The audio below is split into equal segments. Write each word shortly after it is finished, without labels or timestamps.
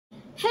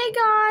Hey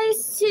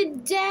guys,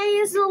 today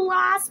is the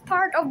last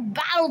part of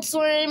Battle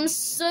Swim. I'm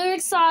so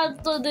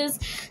excited for this.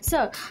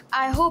 So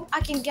I hope I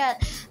can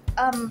get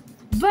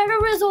better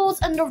results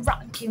in the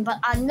ranking, but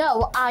I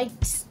know I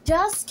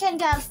just can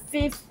get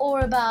 5th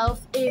or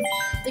above if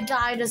the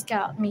guy just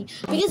got me.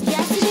 Because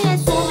yesterday I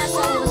saw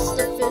myself was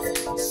the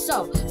 5th.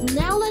 So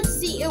now let's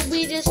see if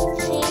we just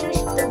change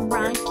the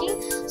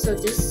ranking. So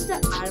this is the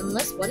item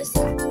list. What is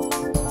that?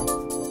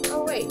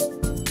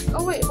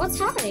 Oh wait, what's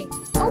happening?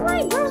 Oh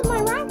wait, where's my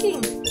ranking?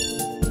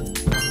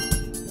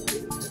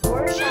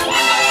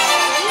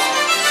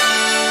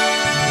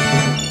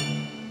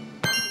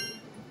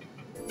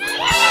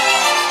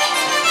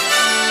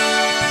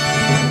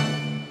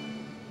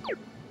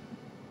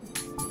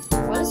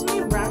 What is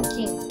my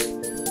ranking?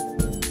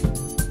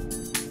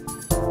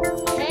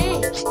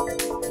 Hey!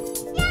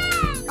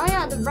 Oh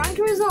yeah, the rank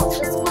results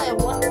display.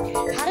 What?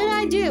 How did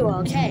I do?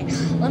 Okay,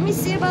 let me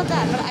see about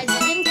that. But I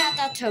didn't get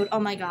that toad. Oh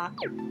my god.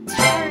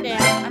 Tear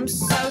down. I'm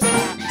so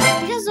sad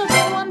because I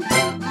don't want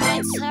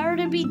my tower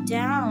to be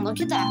down.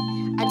 Look at that.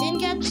 I didn't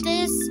get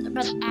this,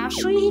 but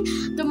actually,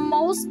 the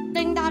most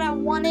thing that I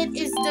wanted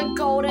is the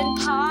golden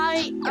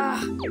pie.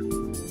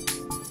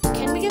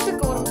 Can we get the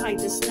golden pie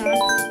this time?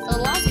 The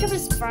last cup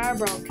is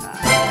Fireball Cup.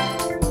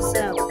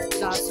 So, we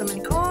got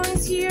some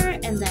coins here,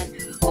 and then,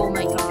 oh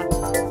my god.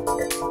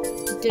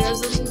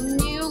 There's a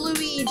new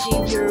Luigi.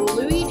 If you're a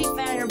Luigi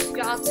fan, you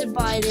forgot to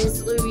buy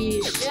this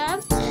Luigi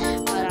chef.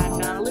 But I'm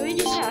not a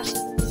Luigi chef.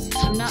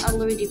 I'm not a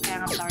Luigi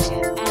fan, I'm sorry.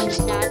 And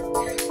that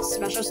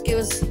special skill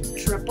is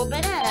triple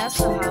banana.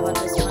 So how about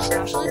this one?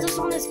 Actually, this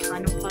one is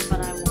kind of fun,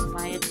 but I won't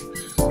buy it.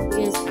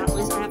 Because at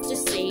least I have to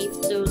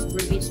save those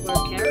rubies for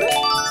carrots.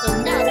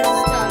 So now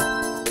there's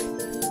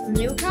the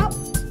new cup.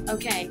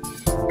 Okay.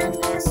 And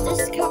as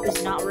this cup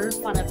is not really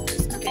fun of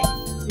this. Okay.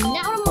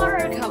 Now the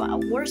Mario Cup.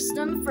 Worse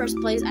than the first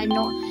place. I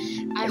know.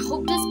 I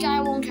hope this guy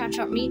won't catch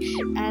up me.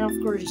 And of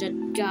course the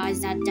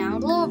guys that down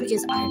below,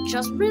 because I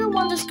just really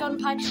want this gun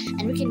pie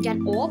and we can get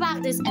all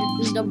back this and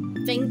the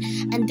thing.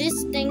 And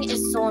this thing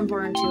is so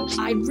important too.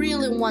 I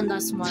really want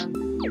this one.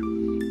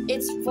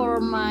 It's for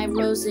my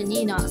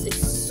Rosaninas.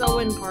 It's so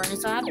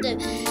important. So I have to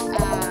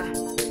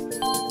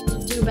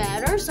do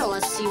better. So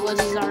let's see what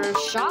is our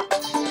shop.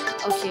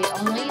 Okay,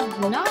 only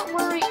not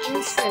very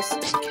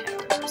interesting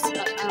characters.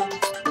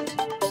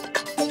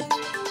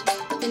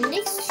 The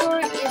next store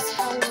is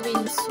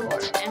Halloween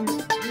store, and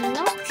I'm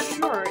not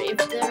sure if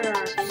there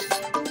are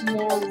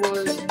more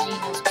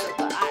Rosaninas,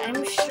 but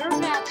I'm sure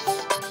that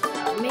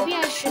maybe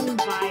I shouldn't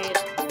buy it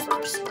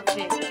first.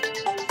 Okay.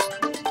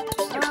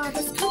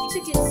 This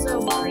cupcake is so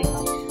boring.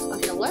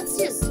 Okay, let's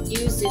just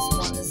use this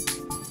one.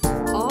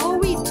 Oh,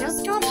 we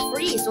just got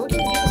free, so we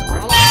can use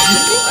all of it.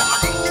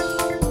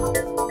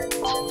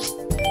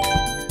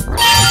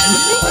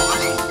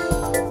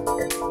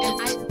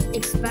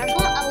 And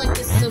especially I like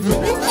the silver.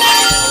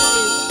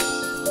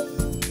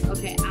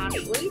 Okay,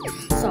 actually,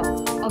 so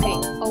okay.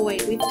 Oh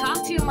wait, we've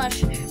talked too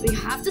much. We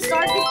have to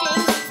start the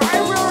game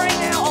right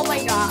now. Oh my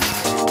god.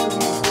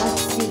 Okay,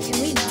 let's see.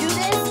 Can we do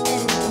this?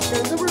 And if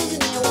there's a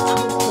Rosanina,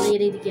 I'll play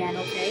it again.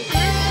 Okay.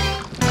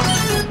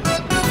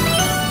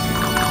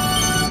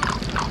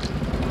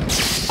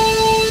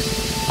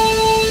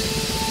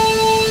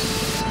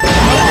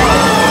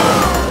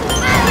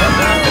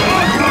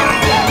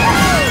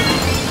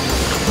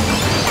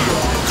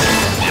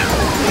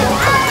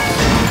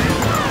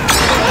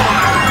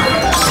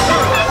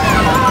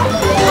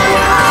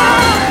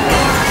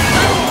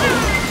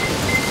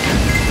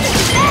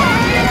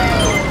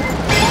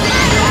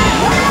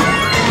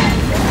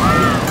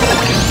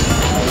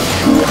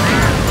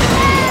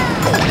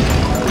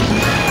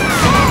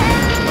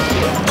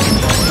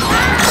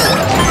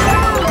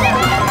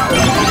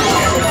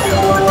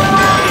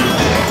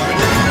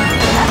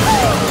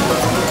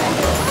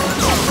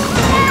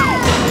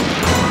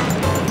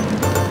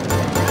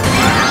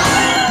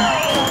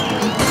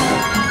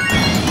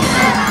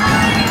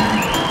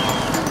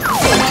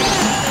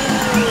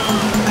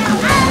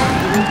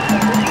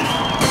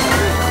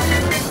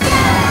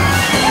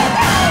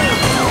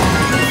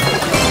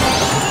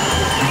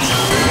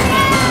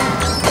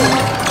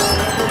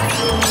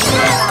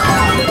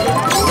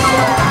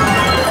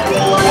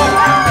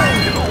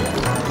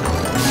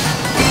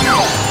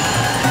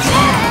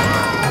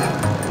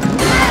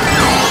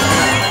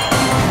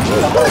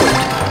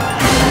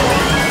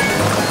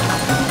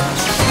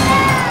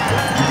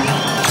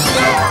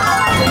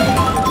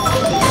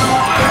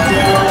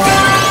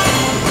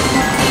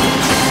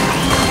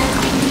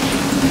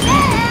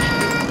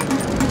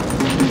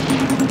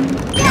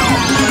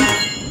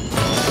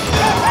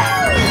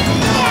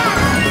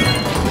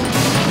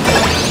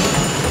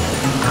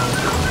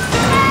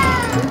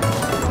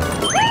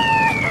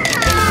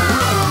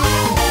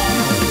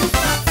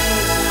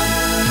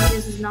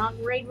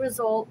 Great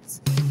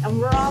results, and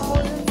we're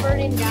almost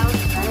 13 down.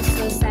 That is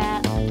so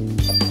sad.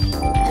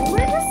 And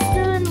we're just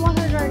doing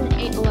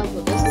 108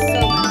 level. This is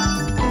so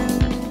bad.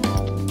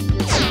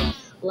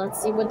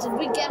 Let's see, what did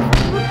we get from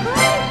the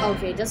card?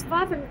 Okay, just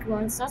 500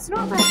 coins. That's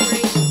not that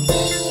great.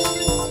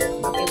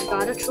 Okay, we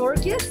got a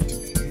short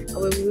gift.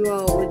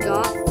 We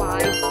got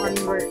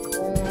 500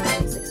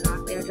 coins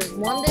exactly. I just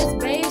won this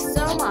base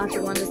so much. I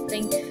won this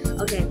thing.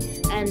 Okay,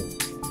 and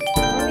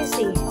let me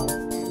see.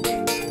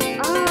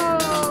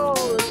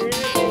 Oh, there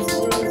is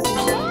Rosie.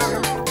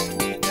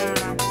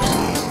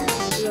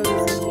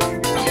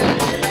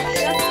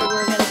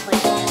 We're gonna play.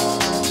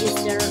 Is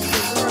there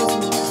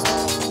Rosie?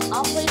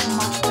 I'll play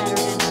much better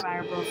than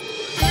Fireball.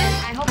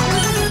 I hope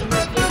there's a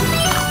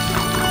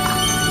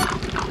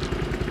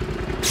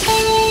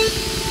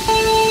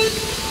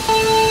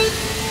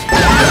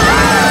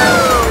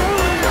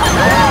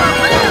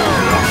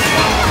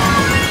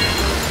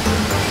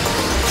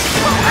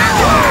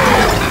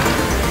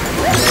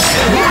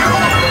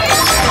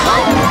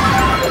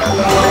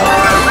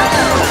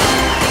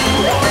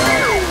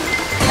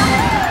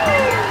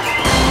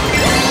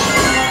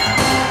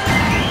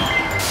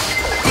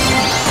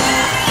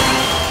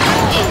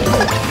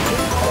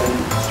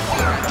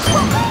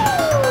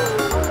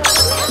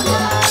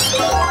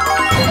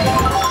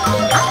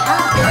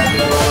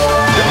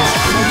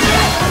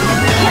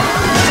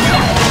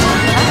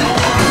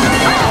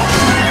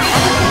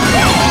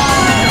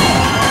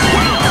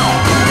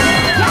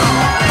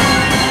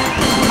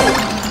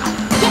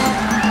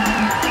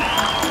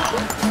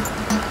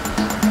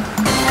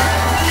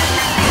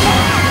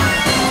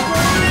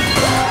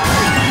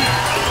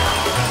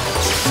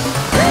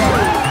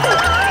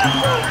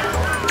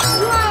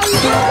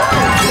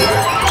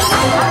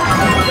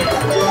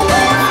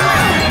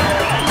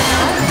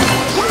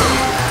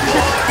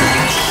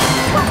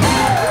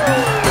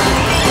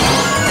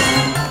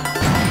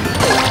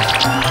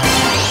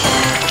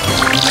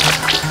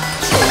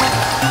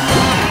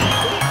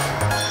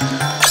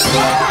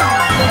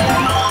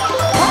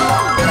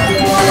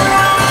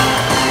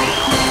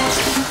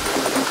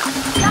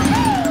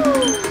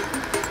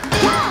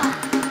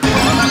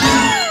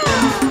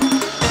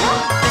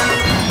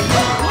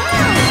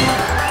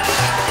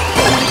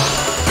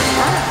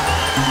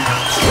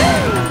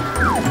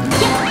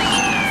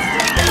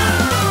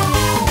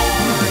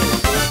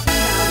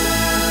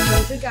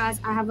guys,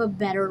 I have a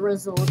better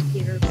result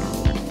here.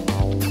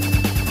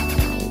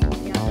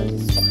 Yeah,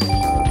 this is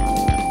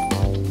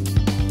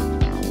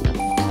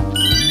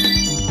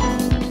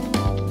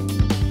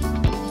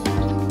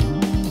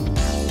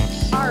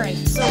alright,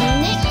 so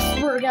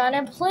next we're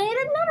gonna play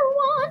another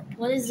one.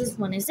 What is this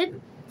one? Is it?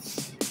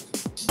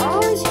 Oh,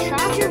 it's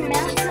Tracker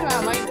Mountain.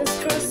 I like this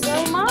girl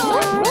so much.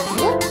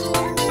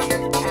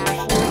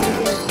 Actually,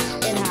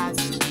 it has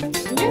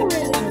new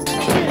rhythms.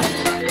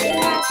 It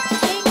has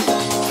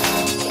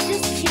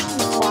King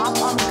Flop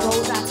on Go.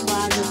 That's why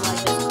I just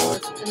like this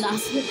course. And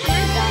that's it.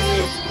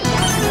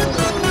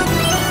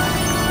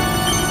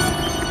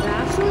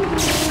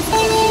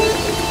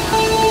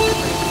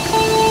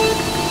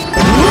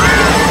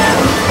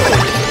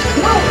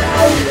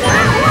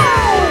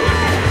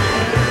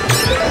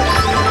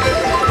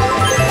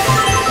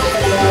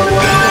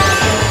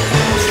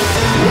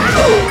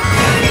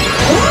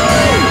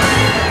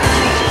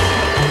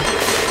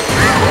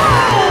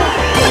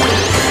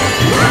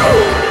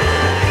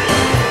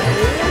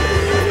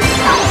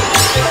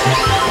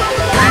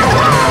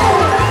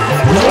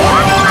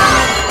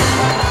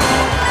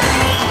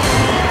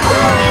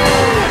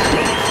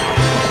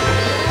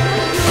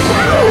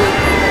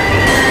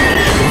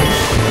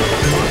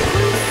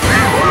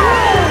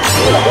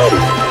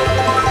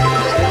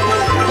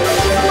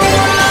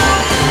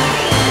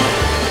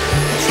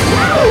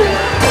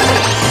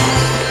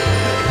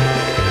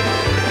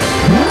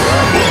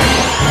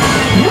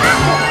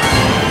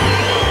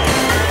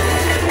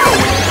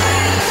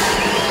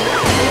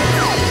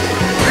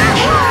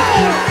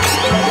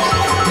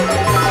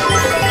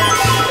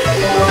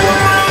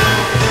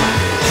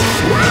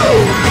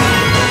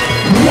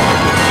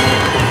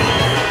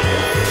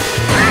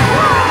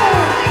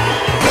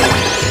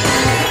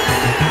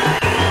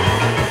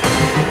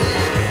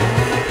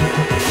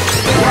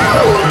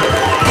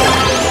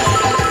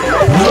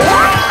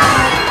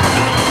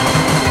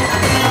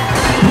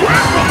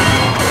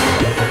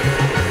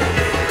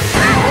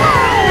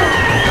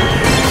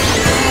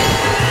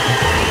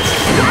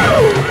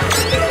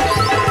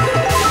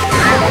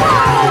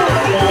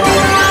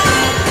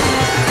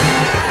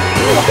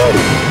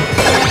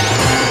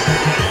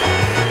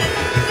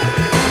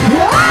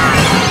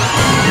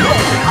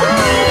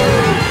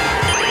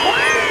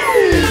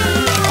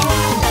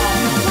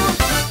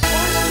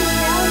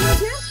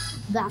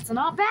 That's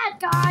not bad,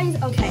 guys.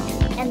 Okay,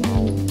 and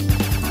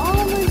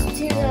almost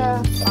to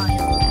the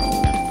final.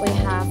 We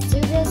have to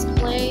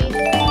display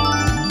this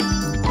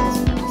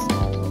first.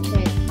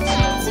 Okay,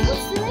 let's see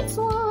what's the next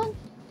one.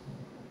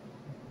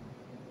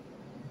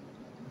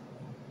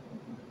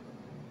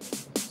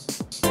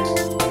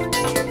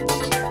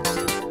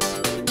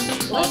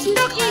 Let's use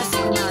the case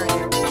scenario.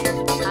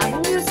 I've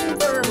been using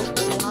for a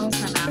long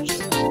time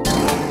actually.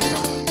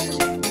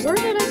 Where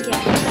did I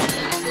get it?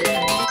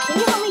 Can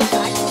you help me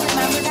guys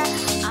remember that?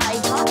 I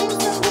got it from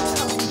the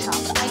coffee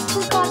shop. I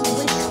forgot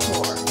which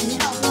store. Can you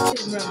help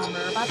me to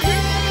remember about this?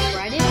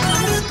 Write it in the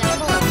comments down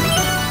below.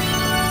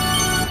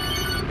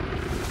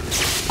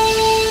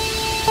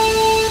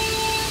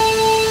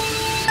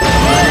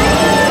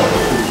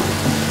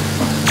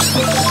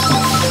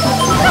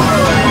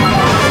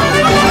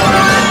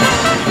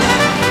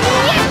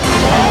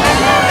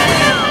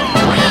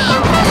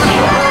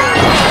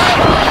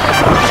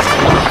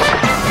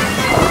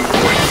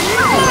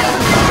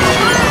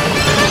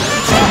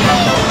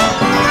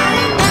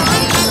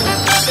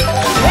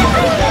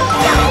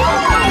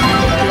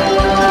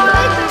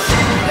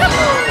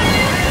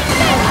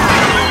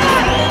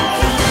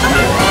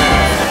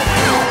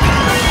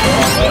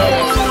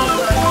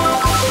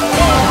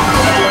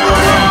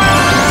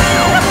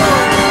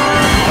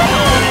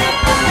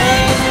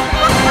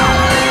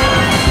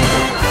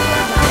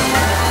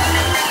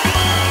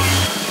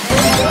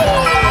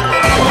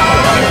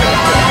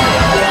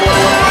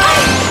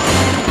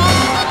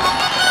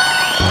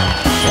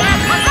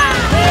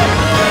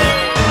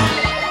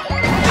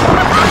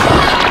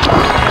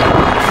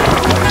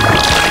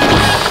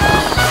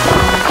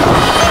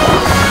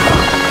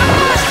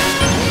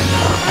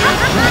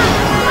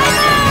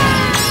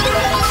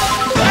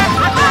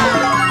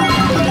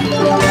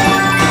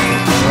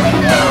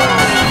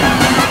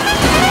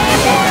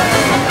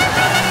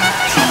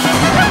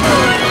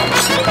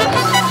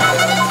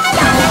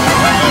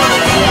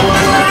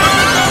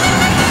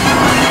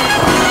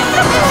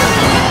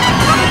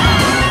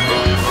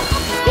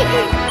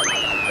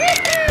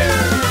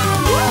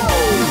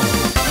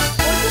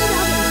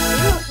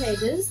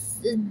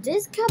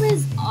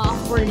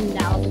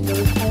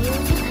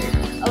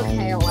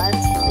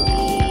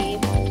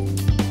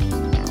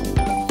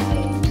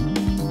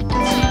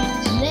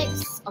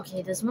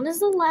 Okay, this one is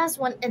the last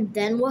one, and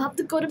then we'll have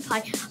the golden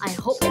pie. I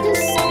hope it is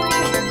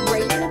something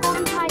great in the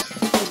golden pie.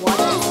 What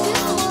is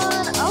this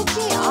one?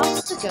 Okay,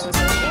 obstacles.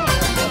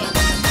 Okay.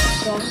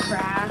 Don't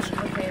crash.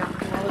 Okay,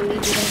 well, we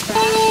didn't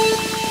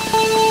crash.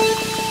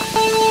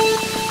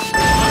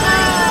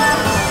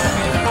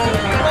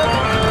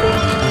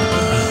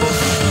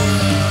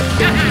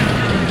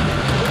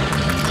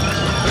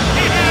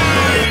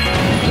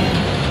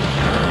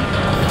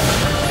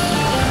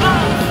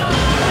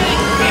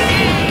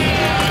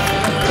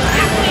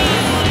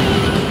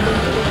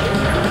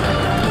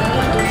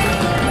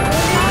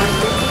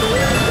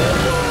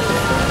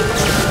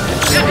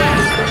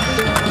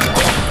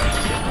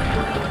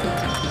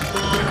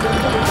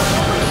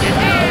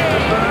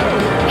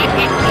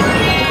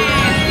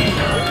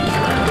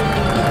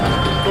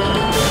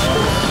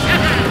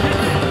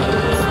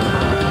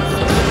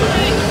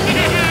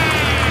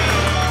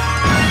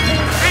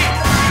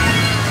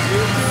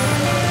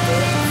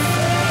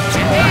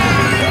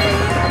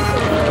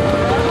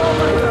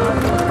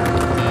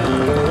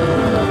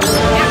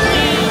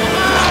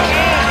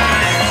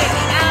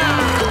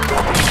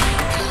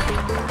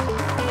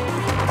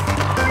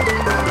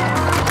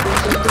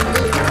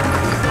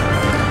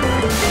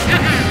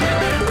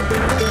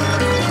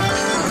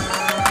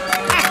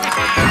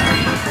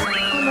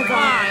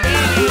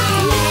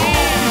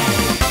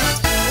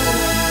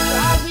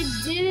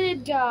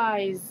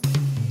 Guys.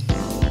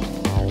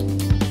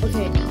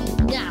 Okay,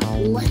 now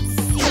let's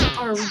see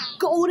our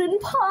golden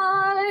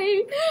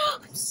pie.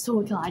 I'm so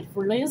excited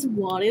for this.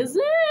 What is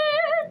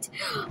it?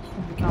 Oh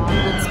my god,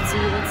 let's see.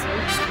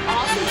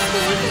 Awesome.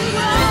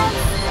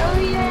 Oh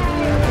yeah.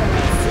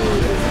 Let's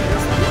see.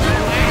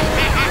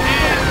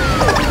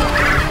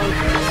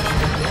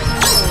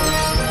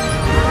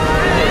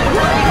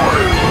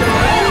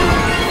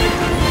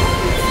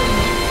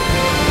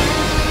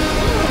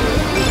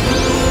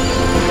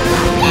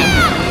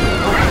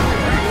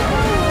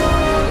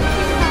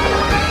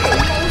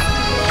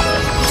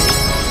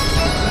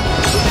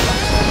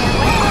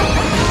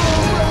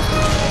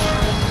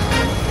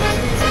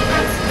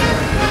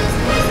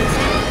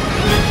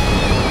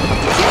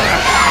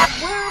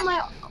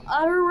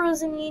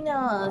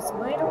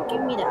 Why don't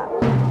give me that?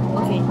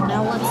 Okay,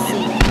 now let's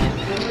see.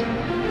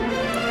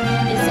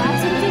 Is that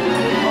something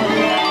great or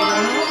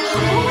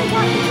oh my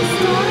god, it's a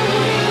star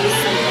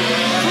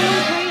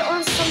great or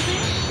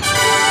something?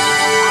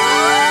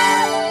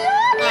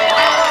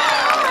 Oh,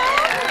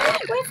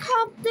 we've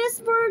helped this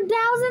for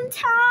 1,000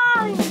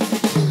 times!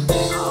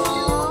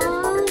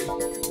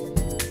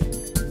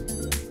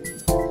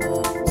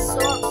 I'm so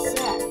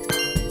upset.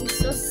 I'm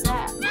so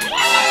sad.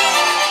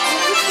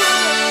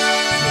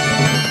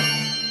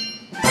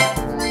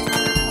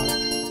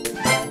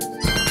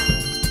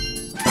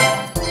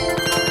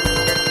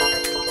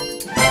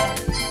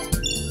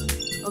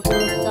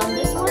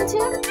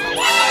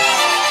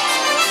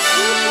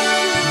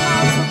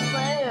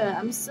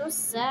 I'm so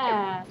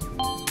sad. 2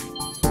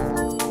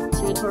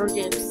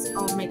 targets.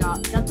 Oh my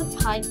god. Got the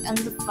pipe and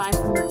the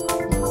 500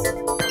 coins.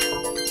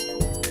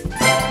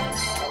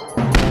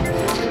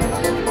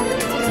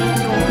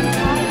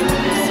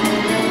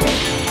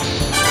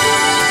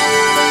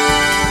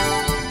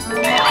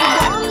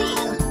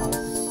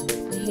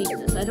 I hate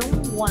this. I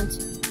don't want to.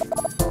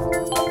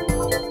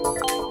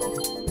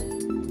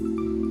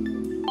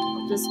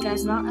 This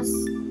guy's not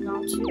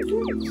too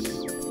good.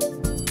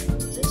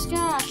 This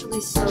guy actually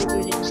is so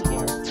good in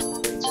here.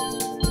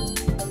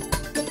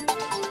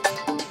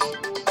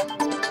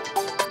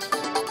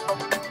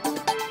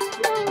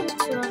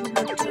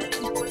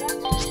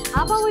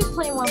 How about we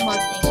play one more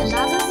thing, and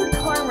that is the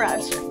coin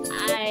rush.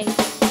 I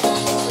will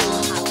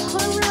have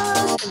coin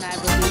rush, and I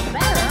will be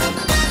better.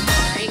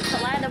 Alright,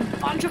 collect a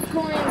bunch of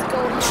coins, go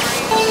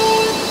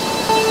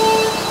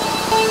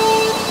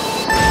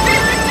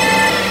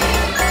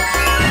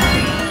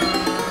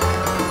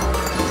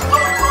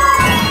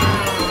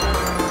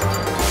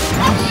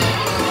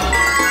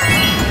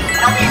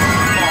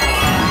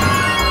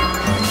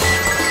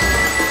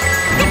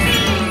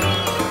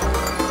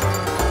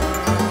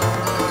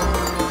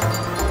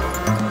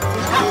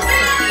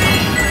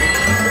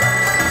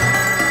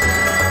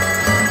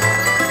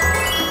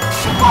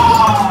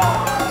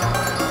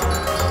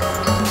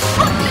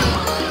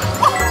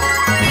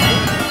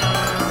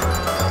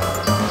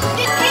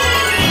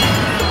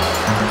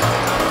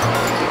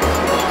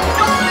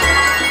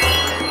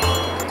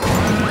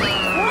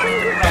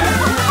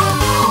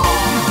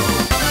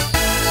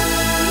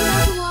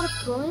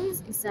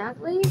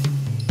exactly.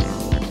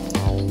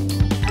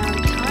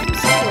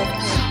 Times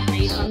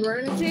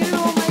 802.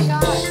 Oh my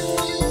god.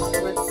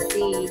 Let's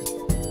see.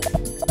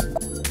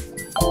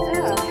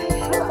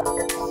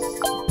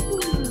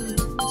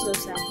 I'm so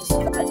sad to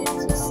say I didn't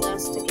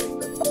success to get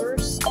the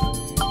first.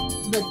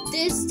 But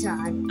this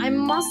time, I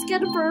must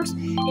get a first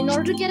in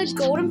order to get a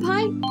golden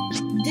pie.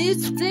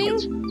 This thing,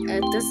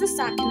 does the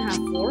second have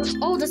 4?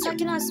 Oh, the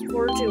second has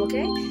 4 too,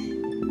 okay?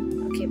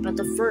 Okay, but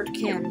the third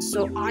can,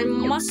 so I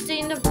must stay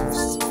in the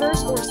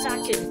first or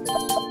second.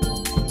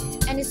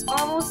 And it's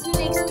almost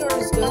next door.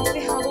 It's going to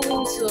be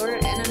Halloween tour,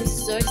 and I'm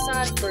so excited.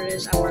 but for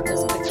this, I want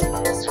this quick to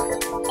this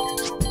side.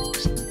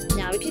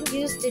 Now we can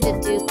use it to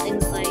do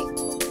things like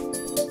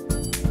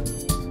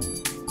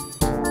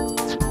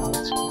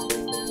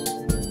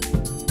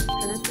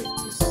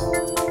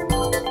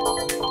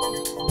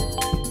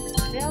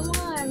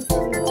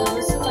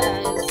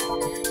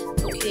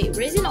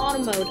raising auto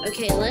mode.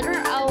 Okay,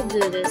 later I'll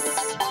do this.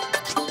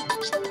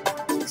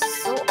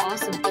 It's so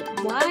awesome, but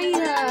why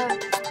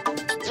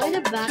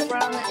the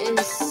background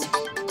is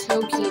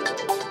Tokyo?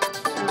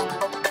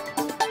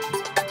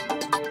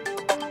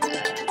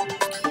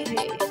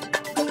 Okay,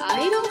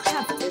 I don't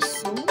have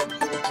this one.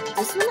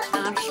 This one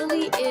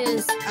actually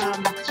is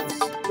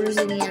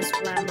Brazilian's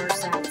Glamour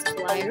Zats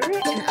Glider,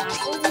 and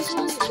actually this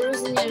one's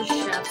Brazilian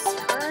Chef's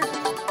Card.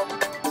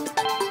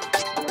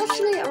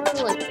 Actually, I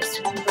really like this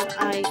one, but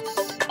I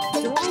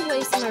don't want to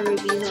waste my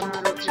rubies on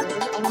auto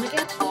carriers. I want to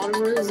get all the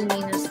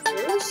Rosaninas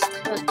first,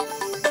 but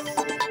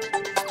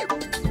I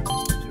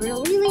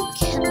really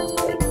can't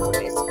wait for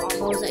this.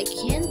 Almost, I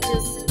can't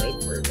just wait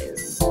for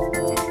this.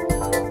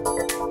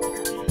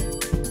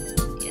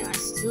 Yeah, I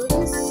still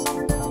this.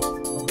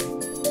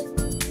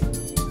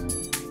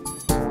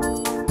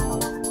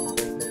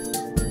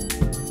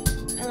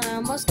 And I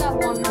almost got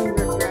 100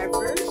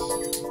 drivers.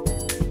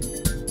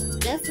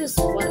 F is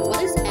what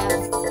is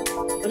F?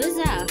 What is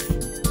F?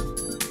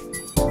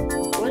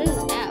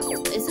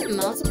 Is it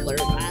multiplayer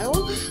battle?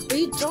 But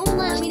you don't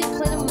let me to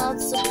play the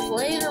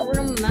multiplayer.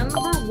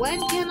 Remember, when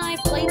can I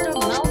play the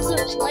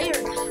multiplayer?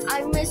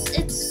 I miss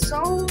it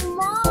so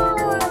much.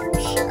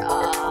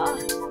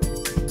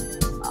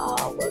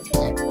 Where can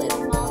I play the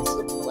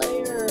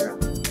multiplayer?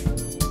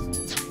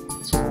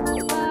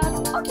 But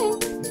okay,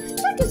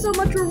 thank you so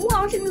much for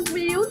watching this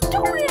video.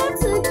 Don't forget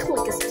to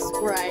click a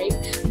subscribe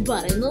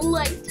button,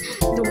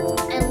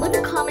 and leave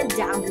a comment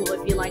down below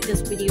if you like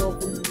this video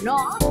or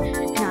not.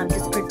 And I'm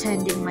just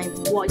pretending my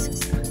voice is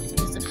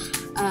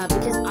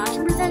because I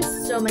can present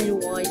so many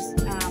voices,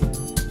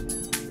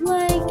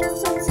 like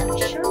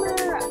Sunset Shimmer.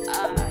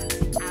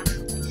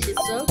 Actually, she's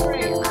so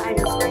great. I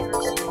just like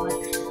her so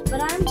much,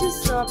 but I'm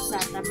just so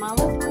upset that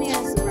Mama Pony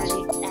has